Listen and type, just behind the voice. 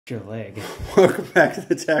Your leg. Welcome back to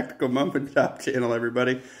the Tactical Muffin Top channel,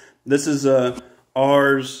 everybody. This is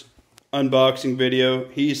R's unboxing video.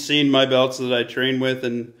 He's seen my belts that I train with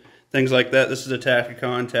and things like that. This is a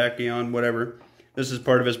Tacticon, Tachyon, whatever. This is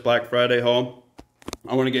part of his Black Friday haul.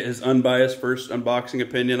 I want to get his unbiased first unboxing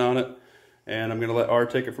opinion on it, and I'm going to let R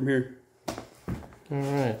take it from here.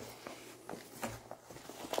 Alright.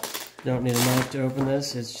 Don't need a knife to open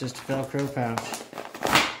this, it's just a Velcro pouch.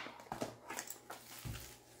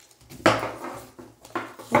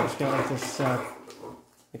 Oh, it's got like this,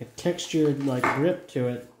 like a textured like grip to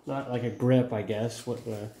it. Not like a grip, I guess. What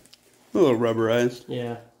the? A little rubberized.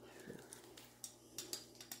 Yeah.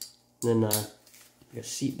 Then like a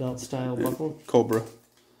seatbelt style buckle. Cobra. Is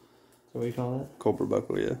that what you call that? Cobra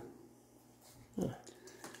buckle, yeah. Huh.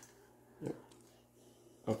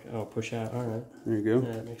 Okay, oh, push out, alright. There you go.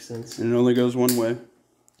 Yeah, that makes sense. And it only goes one way.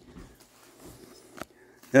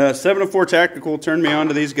 704 Tactical turned me on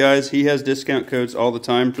to these guys. He has discount codes all the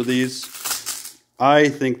time for these. I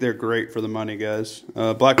think they're great for the money, guys.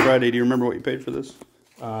 Black Friday, do you remember what you paid for this?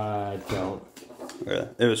 I don't. Yeah,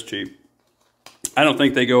 it was cheap. I don't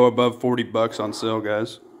think they go above 40 bucks on sale,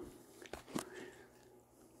 guys.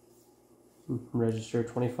 Register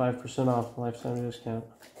 25% off lifetime discount.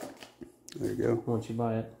 There you go. Once you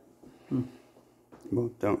buy it. Well,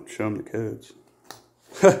 don't show them the codes.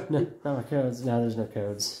 No, not my codes. No, there's no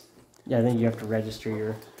codes. Yeah, I think you have to register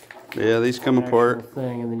your Yeah, these come apart.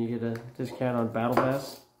 thing, and then you get a discount on Battle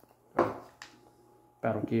Vest,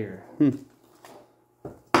 Battle Gear. Never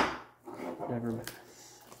mind.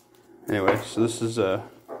 Anyway, so this is your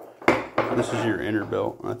inner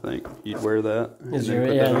belt. I think you'd wear that.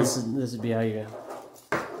 Yeah, this would be how you.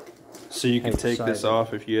 So you can take this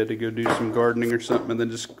off if you had to go do some gardening or something, and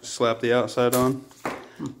then just slap the outside on.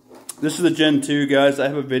 This is the Gen 2, guys. I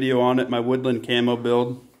have a video on it. My woodland camo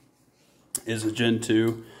build is a Gen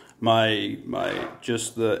 2. My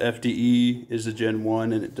just the FDE is a Gen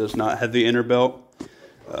 1, and it does not have the inner belt.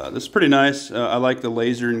 This is pretty nice. I like the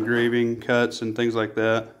laser engraving cuts and things like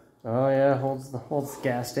that. Oh yeah, holds the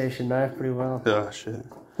gas station knife pretty well. Oh shit.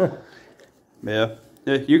 Yeah.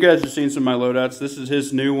 Yeah, you guys have seen some of my loadouts. This is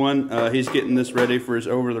his new one. He's getting this ready for his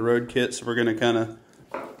over-the-road kit, so we're going to kind of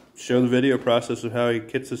show the video process of how he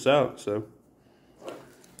kits this out. So, you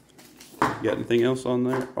got anything else on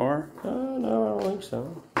there, R? No, I don't think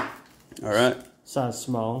so. All right. Size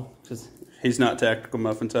small. He's not Tactical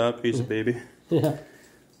Muffin Top. He's a baby. Yeah.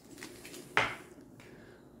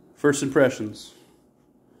 First impressions.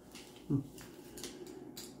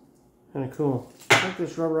 Kind of cool. I like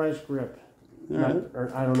this rubberized grip. Right.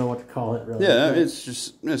 Or I don't know what to call it really. Yeah,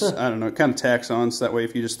 it's I don't know, it kind of tacks on, so that way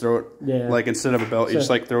if you just throw it, like instead of a belt, you just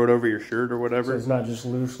like throw it over your shirt or whatever. So it's not just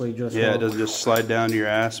loosely just. Yeah, it doesn't just slide down your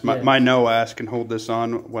ass. My no ass can hold this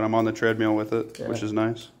on when I'm on the treadmill with it, which is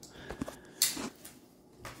nice.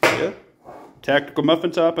 Yeah. Tactical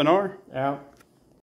Muffin Top and R. Out.